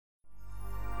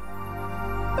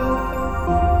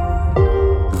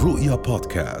رؤيا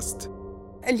بودكاست.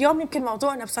 اليوم يمكن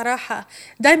موضوعنا بصراحة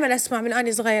دايما أسمع من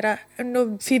أني صغيرة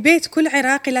أنه في بيت كل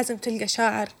عراقي لازم تلقى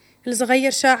شاعر،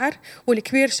 الصغير شاعر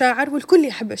والكبير شاعر والكل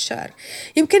يحب الشعر.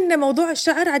 يمكن موضوع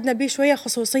الشعر عندنا بيه شوية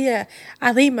خصوصية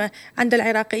عظيمة عند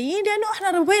العراقيين، لأنه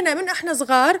إحنا ربينا من إحنا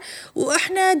صغار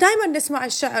وإحنا دايما نسمع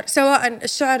الشعر، سواء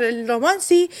الشعر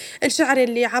الرومانسي، الشعر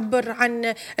اللي يعبر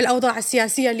عن الأوضاع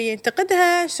السياسية اللي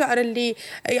ينتقدها، الشعر اللي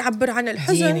يعبر عن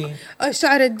الحزن ديني.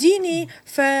 الشعر الديني.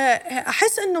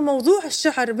 فأحس أنه موضوع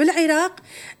الشعر بالعراق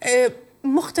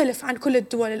مختلف عن كل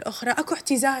الدول الأخرى، أكو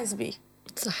اعتزاز به.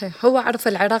 صحيح، هو عرف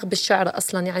العراق بالشعر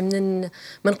أصلا يعني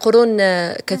من قرون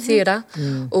كثيرة،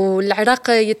 والعراق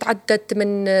يتعدد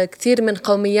من كثير من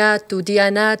قوميات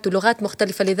وديانات ولغات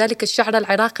مختلفة، لذلك الشعر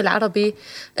العراقي العربي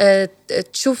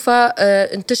تشوفه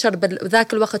انتشر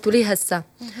بذاك الوقت وليه هسه.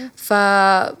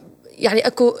 يعني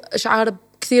أكو أشعار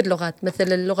كثير لغات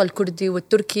مثل اللغة الكردي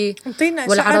والتركي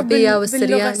والعربية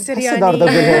والسرياني.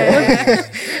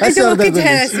 إجا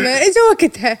وقتها اسمه، إجا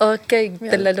وقتها. أوكي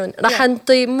دللون. راح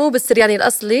نطي مو بالسرياني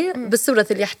الأصلي، بالسورة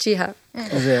اللي يحكيها.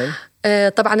 زين.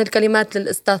 طبعا الكلمات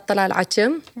للأستاذ طلال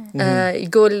العجم.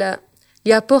 يقول: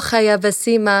 يا بوخة يا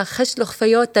بسيمة خشلخ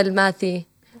فيوتا الماثي،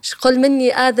 شقل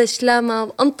مني آذى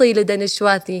شلامة أنطي لدن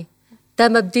شواثي،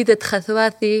 تام بديدة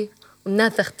خثواثي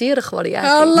والناس اختير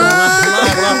خورياتي. الله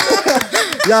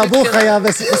يا بوخة يا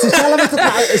بس إن شاء الله ما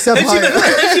تطلع سبها.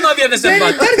 أنت ما بيها سبات.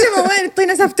 الترجمة وين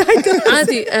تعطينا سبتايتل؟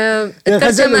 عادي.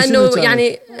 الترجمة إنه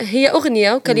يعني هي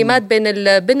أغنية وكلمات بين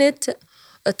البنت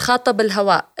تخاطب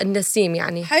الهواء النسيم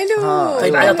يعني. حلو.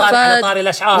 طيب على طاري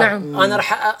الأشعار. نعم. أنا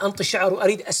راح أنطي الشعر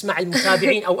وأريد أسمع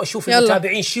المتابعين أو أشوف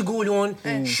المتابعين شو يقولون،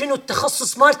 شنو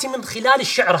التخصص مالتي من خلال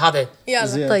الشعر هذا.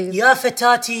 يلا. طيب. يا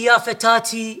فتاتي يا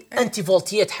فتاتي أنت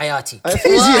فولتية حياتي،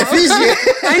 فيزياء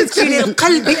أنت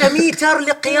للقلب أميتر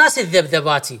لقياس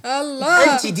الذبذباتي،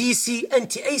 الله. أنت ديسي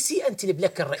أنت أيسي أنت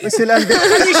البلك الرئيسي. سلام.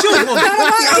 خلي يشوفون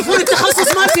يعرفون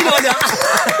التخصص مالتي ولا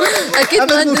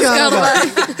أكيد مهندس كهرباء.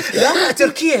 لا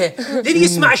تركيا لين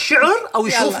يسمع الشعر أو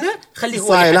يشوفنا خليه هو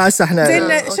صحيح. لا هسه احنا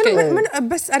زين، شنو من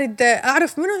بس أريد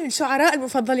أعرف منو الشعراء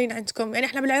المفضلين عندكم؟ يعني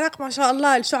إحنا بالعراق ما شاء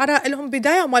الله الشعراء لهم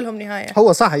بداية وما لهم نهاية.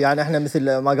 هو صح، يعني احنا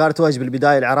مثل ما قالت واجب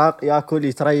بالبداية، العراق ياكل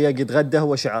يتريق يتغدى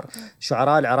هو شعر.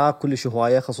 شعراء العراق كلش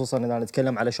هواية، خصوصا إذا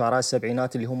نتكلم على شعراء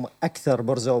السبعينات اللي هم أكثر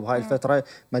برزوا بهاي الفترة.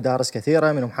 مدارس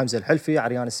كثيرة منهم حمزة الحلفي،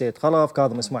 عريان السيد خلف،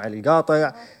 كاظم اسماعيل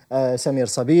القاطع، سمير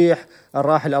صبيح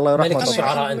الراحل الله يرحمه. ملك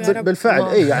الشعراء أنت. بالفعل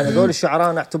اي يعني هذول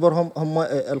الشعراء نعتبرهم هم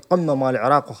القمه مال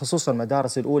العراق، وخصوصا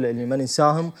المدارس الاولى اللي ما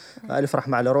ننساهم الف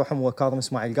رحمه على روحهم، وكاظم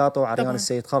اسماعيل القاطع وعريان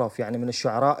السيد خلف، يعني من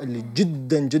الشعراء اللي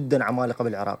جدا جدا عمالقه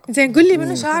بالعراق. زين قل لي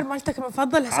منو شاعر مالتك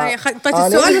المفضل؟ هسه اعطيت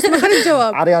السؤال بس ما خليت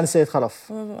الجواب. عريان السيد خلف.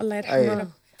 الله يرحمه.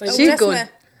 طيب شو يقول؟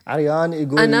 عريان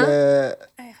يقول أنا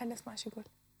خلينا نسمع شو يقول.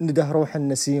 نده روح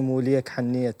النسيم وليك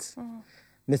حنيت،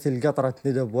 مثل قطره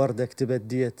ندى بوردك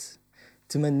تبديت،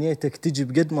 تمنيتك تجي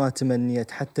بقد ما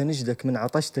تمنيت، حتى نجدك من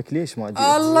عطشتك ليش ما جيت.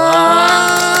 الله.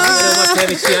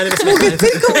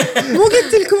 مو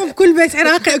قلت لكم بكل بيت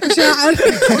عراقي اكو شاعر.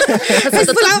 بس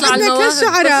طلعوا عندنا كل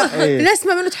الشعراء.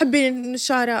 الاسماء منو تحبين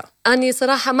الشعراء؟ أنا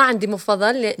صراحة ما عندي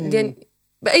مفضل، لأن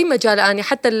بأي مجال أنا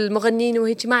حتى المغنين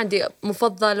وهيك ما عندي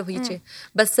مفضل وهيك،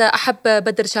 بس أحب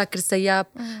بدر شاكر السياب،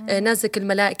 نازك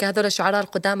الملائكة، هذول الشعراء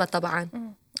القدامى طبعا.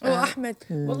 وأحمد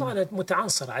والله أنا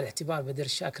متعنصر على اعتبار بدر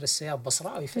شاكر السياب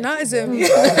بصراوي لازم.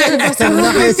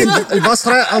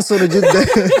 البصرة عنصر جدا.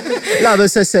 لا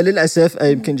بس هسه للأسف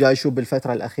يمكن جاي شوف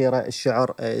بالفترة الأخيرة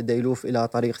الشعر ديلوف إلى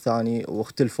طريق ثاني،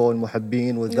 واختلفوا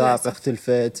المحبين والذاق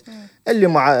اختلفت،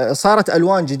 اللي صارت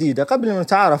ألوان جديدة قبل ما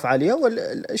نتعرف عليها،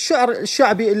 والشعر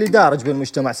الشعبي اللي دارج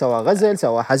بالمجتمع سواء غزل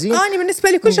سواء حزين. أنا بالنسبة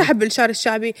لي كل شيء أحب الشعر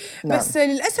الشعبي. نعم. بس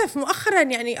للأسف مؤخرا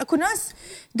يعني أكو ناس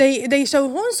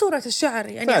يشوهون صورة الشعر،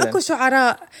 يعني فعلا. أكو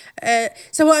شعراء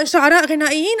سواء شعراء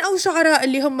غنائيين أو شعراء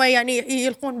اللي هم يعني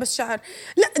يلقون بس شعر،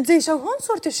 لا يشوهون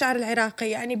صورة الشعر العراقي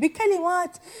يعني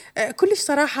بكلمات كلش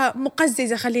صراحة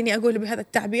مقززة، خليني أقول بهذا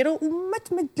التعبير، وما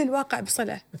تمد للواقع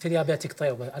بصلة. مثل يابياتك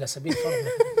طيبة على سبيل الفرض.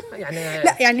 يعني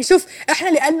لا يعني شوف احنا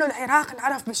لأنه العراق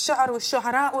نعرف بالشعر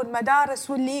والشعراء والمدارس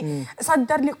واللي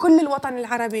صدر لكل الوطن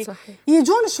العربي. صحيح.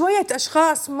 يجون شوية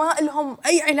أشخاص ما لهم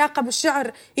أي علاقة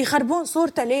بالشعر يخربون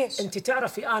صورته. ليش؟ أنت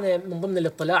تعرفي أنا من ضمن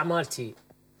الاطلاع مالتي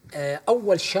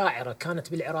أول شاعرة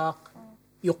كانت بالعراق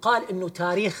يقال إنه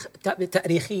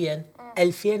تاريخيا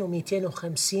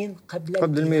 2250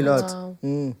 قبل الميلاد.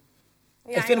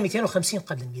 يعني 2250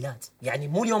 قبل الميلاد، يعني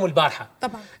مو اليوم البارحة.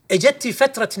 طبعا اجت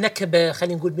فترة نكبة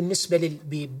خلينا نقول بالنسبة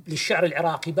للشعر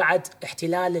العراقي بعد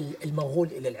احتلال المغول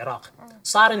إلى العراق.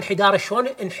 صار انحدار، شلون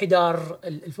انحدار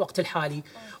الوقت الحالي،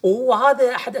 وهو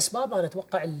هذا أحد أسباب أنا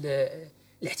أتوقع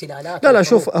الاحتلالات. لا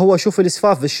شوف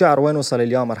الإسفاف بالشعر وين وصل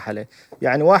اليوم مرحلة.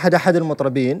 يعني أحد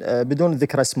المطربين بدون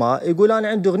ذكر اسماء يقول أنا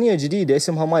عندي أغنية جديدة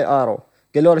اسمها ماي آرو.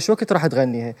 قالوا له شو وقت راح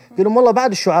تغنيها؟ قال لهم والله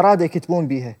بعد الشعراء دا يكتبون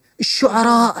بيها.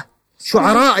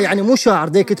 شعراء يعني مو شاعر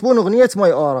دا يكتبون أغنية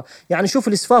ماي آرو. يعني شوف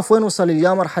الإسفاف وين وصل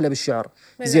اليوم مرحلة بالشعر.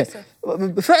 زين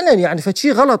فعلا يعني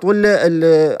فشي غلط.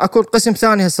 ولا أكو قسم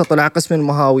ثاني هسه طلع قسم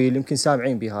المهاوي اللي يمكن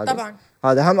سامعين بهذا. طبعا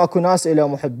هذا هم أكو ناس إلى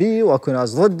محبيه وأكو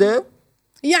ناس ضده.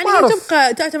 يعني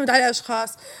تبقى تعتمد على أشخاص.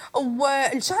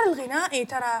 والشعر الغنائي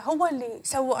ترى هو اللي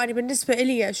سوى، أنا بالنسبة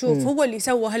إلي أشوف هو اللي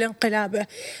سوى هالانقلابة.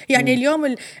 يعني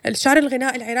اليوم الشعر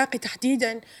الغنائي العراقي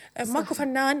تحديدا ماكو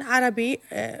فنان عربي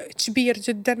كبير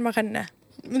جدا ما غنى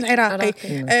العراقي.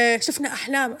 شفنا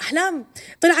أحلام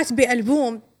طلعت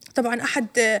بألبوم. طبعا أحد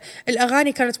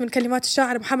الأغاني كانت من كلمات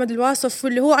الشاعر محمد الواصف،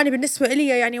 واللي هو أنا بالنسبة إلي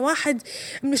يعني واحد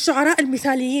من الشعراء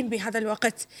المثاليين بهذا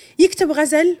الوقت. يكتب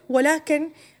غزل ولكن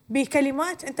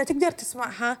بكلمات أنت تقدر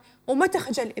تسمعها وما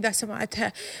تخجل إذا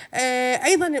سمعتها.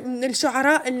 أيضا من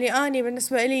الشعراء اللي أنا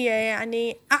بالنسبة لي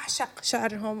يعني أعشق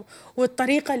شعرهم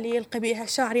والطريقة اللي يلقي بها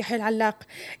الشاعر يحيى العلاق.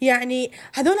 يعني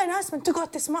هذول ناس من تقعد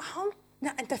تسمعهم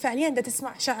لا أنت فعليا دا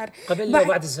تسمع شعر. قبل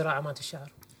وبعد الزراعة مات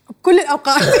الشعر كل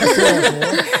الأوقات.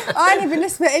 أنا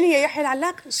بالنسبة لي يحيى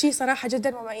العلاق شيء صراحة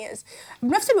جدا مميز.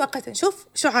 بنفس الوقت نشوف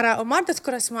شعراء وما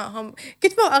تذكر اسمائهم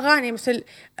كتبوا أغاني مثل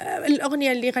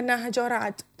الأغنية اللي غناها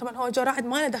جورعد. طبعا هو جورعد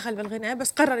ما له دخل بالغناء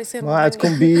بس قرر يصير ما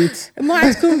عندكم بيت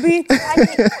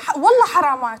يعني والله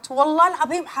حرامات، والله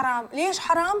العظيم حرام. ليش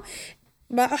حرام؟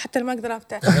 حتى ما اقدر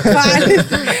افتح.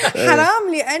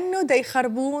 حرام لانه دا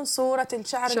يخربون صورة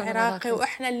الشعر العراقي،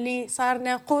 واحنا اللي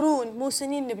صارنا قرون مو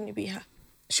سنين نبني بيها.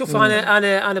 شوف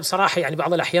انا بصراحه يعني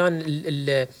بعض الاحيان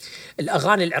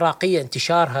الاغاني العراقيه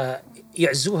انتشارها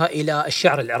يعزوها الى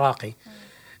الشعر العراقي.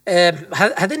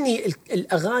 هذني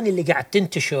الاغاني اللي قاعد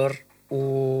تنتشر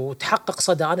وتحقق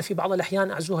صدى، انا في بعض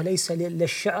الاحيان اعزوها ليس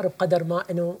للشعر بقدر ما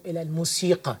انه الى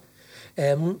الموسيقى.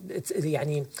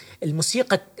 يعني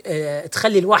الموسيقى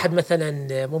تخلي الواحد مثلا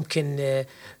ممكن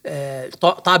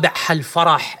طابعها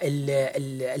الفرح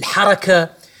الحركه،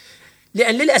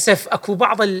 لان للاسف اكو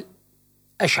بعض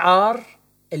أشعار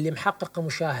اللي محققة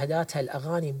مشاهداتها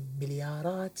الأغاني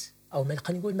مليارات أو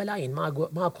خلينا نقول ملايين،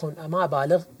 ما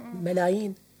بالغ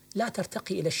ملايين، لا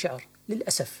ترتقي إلى الشعر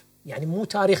للأسف. يعني مو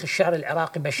تاريخ الشعر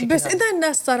العراقي بشكل بس إذا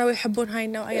الناس صاروا يحبون هاي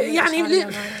النوعية يعني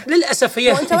للأسف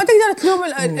هي وأنت ما تقدر تلوم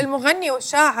المغني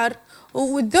والشاعر،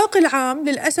 والذوق العام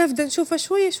للأسف دا نشوفه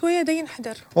شوية دا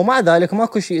ينحدر. ومع ذلك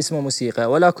ماكو شيء اسمه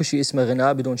موسيقى ولا كو شيء اسمه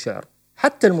غناء بدون شعر.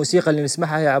 حتى الموسيقى اللي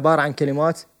نسمعها هي عبارة عن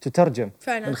كلمات تترجم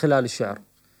فعلا من خلال الشعر،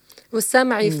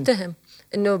 والسامع يفتهم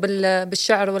انه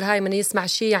بالشعر والهاي من يسمع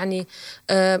شيء. يعني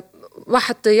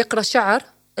واحد يقرأ شعر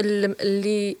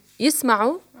اللي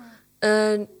يسمعه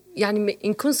يعني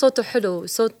يكون صوته حلو،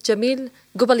 صوت جميل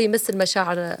قبل يمثل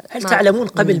مشاعر. هل تعلمون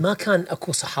قبل ما كان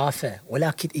أكو صحافة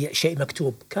ولا شيء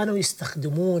مكتوب، كانوا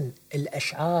يستخدمون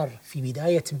الأشعار في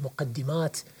بداية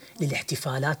المقدمات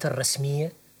للاحتفالات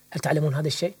الرسمية؟ هل تعلمون هذا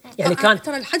الشيء؟ يعني كان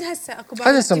ترى لحد هسه اكو بعض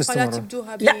الاحتفالات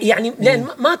يبدوها لا يعني لأن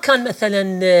ما كان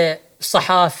مثلا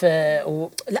صحافة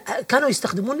لا، كانوا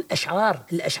يستخدمون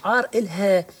الأشعار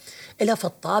إلها في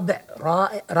الطابع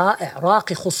رائع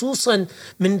راقي، خصوصا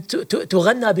من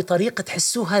تغنى بطريقة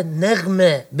تحسوها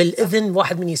نغمة بالإذن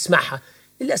واحد من يسمعها.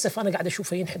 للأسف أنا قاعد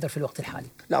أشوفه ينحدر في الوقت الحالي.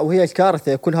 لا وهي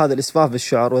الكارثة كل هذا الإسفاف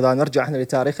بالشعر. وإذا نرجع إحنا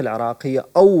لتاريخ العراق، هي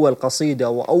أول قصيدة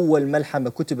وأول ملحمة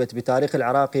كتبت بتاريخ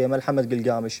العراق هي ملحمة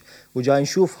قلقامش، وجاي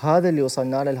نشوف هذا اللي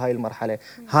وصلنا له لهاي المرحلة،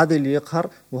 هذا اللي يقهر،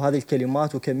 وهذه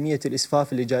الكلمات وكمية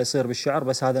الإسفاف اللي جاي يصير بالشعر.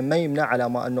 بس هذا ما يمنع على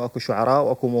ما أنه أكو شعراء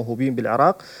وأكو موهوبين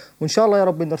بالعراق، وإن شاء الله يا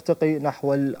رب نرتقي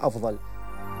نحو الأفضل.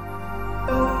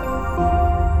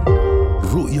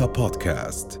 رؤيا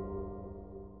بودكاست.